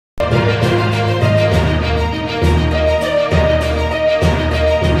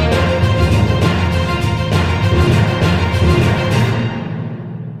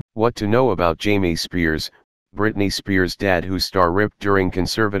What to know about Jamie Spears, Britney Spears' dad, whose star ripped during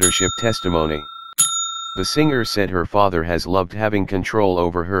conservatorship testimony. The singer said her father has loved having control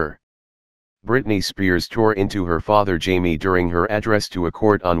over her. Britney Spears tore into her father Jamie during her address to a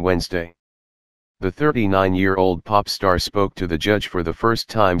court on Wednesday. The 39-year-old pop star spoke to the judge for the first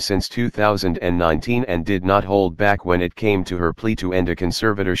time since 2019 and did not hold back when it came to her plea to end a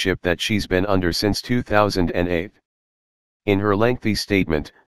conservatorship that she's been under since 2008. In her lengthy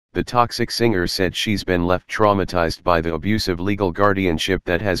statement, the toxic singer said she's been left traumatized by the abusive legal guardianship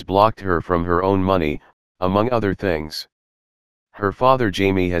that has blocked her from her own money, among other things. Her father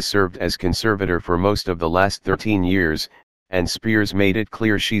Jamie has served as conservator for most of the last 13 years, and Spears made it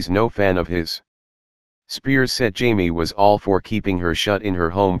clear she's no fan of his. Spears said Jamie was all for keeping her shut in her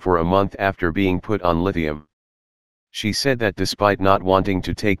home for a month after being put on lithium. She said that despite not wanting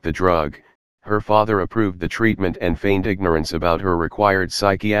to take the drug, her father approved the treatment and feigned ignorance about her required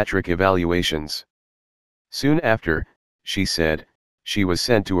psychiatric evaluations. Soon after, she said, she was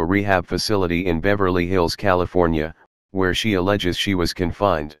sent to a rehab facility in Beverly Hills, California, where she alleges she was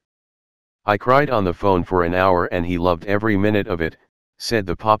confined. "I cried on the phone for an hour and he loved every minute of it," said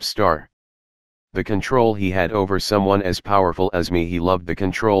the pop star. "The control he had over someone as powerful as me, he loved the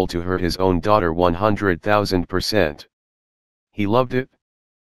control to hurt his own daughter 100,000%. He loved it."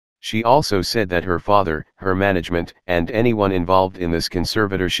 She also said that her father, her management, and anyone involved in this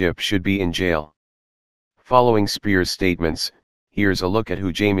conservatorship should be in jail. Following Spears' statements, here's a look at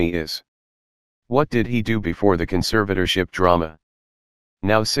who Jamie is. What did he do before the conservatorship drama?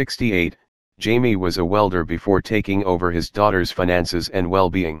 Now 68, Jamie was a welder before taking over his daughter's finances and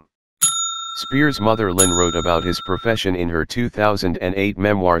well-being. Spears' mother Lynn wrote about his profession in her 2008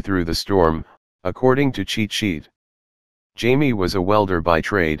 memoir Through the Storm, according to Cheat Sheet. "Jamie was a welder by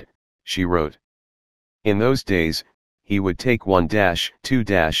trade," she wrote. "In those days, he would take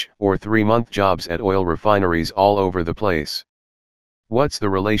 1-2- or 3-month jobs at oil refineries all over the place." What's the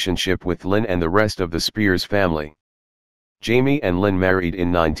relationship with Lynn and the rest of the Spears family? Jamie and Lynn married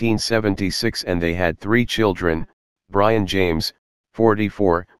in 1976 and they had 3 children, Brian James,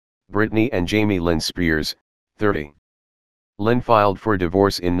 44, Britney and Jamie Lynn Spears, 30. Lynn filed for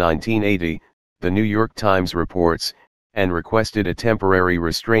divorce in 1980, the New York Times reports, and requested a temporary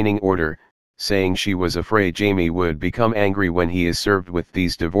restraining order, saying she was afraid Jamie would become angry when he is served with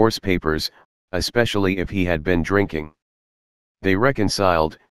these divorce papers, especially if he had been drinking. They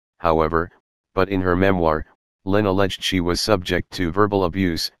reconciled, however, but in her memoir, Lynn alleged she was subject to verbal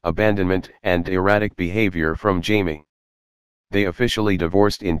abuse, abandonment, and erratic behavior from Jamie. They officially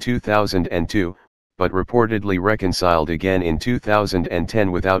divorced in 2002, but reportedly reconciled again in 2010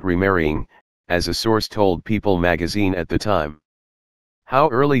 without remarrying, as a source told People magazine at the time. How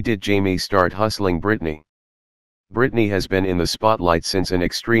early did Jamie start hustling Britney? Britney has been in the spotlight since an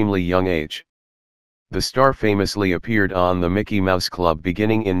extremely young age. The star famously appeared on the Mickey Mouse Club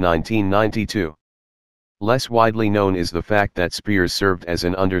beginning in 1992. Less widely known is the fact that Spears served as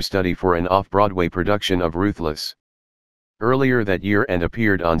an understudy for an off-Broadway production of Ruthless earlier that year and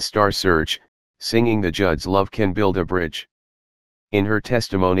appeared on Star Search, singing the Judds' Love Can Build a Bridge. In her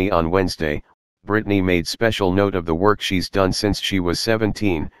testimony on Wednesday, Britney made special note of the work she's done since she was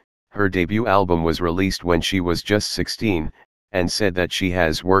 17, her debut album was released when she was just 16, and said that she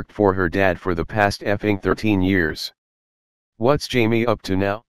has worked for her dad for the past effing 13 years. What's Jamie up to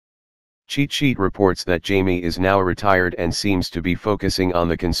now? Cheat Sheet reports that Jamie is now retired and seems to be focusing on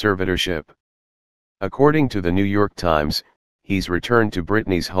the conservatorship. According to the New York Times, he's returned to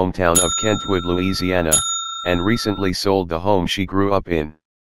Britney's hometown of Kentwood, Louisiana, and recently sold the home she grew up in.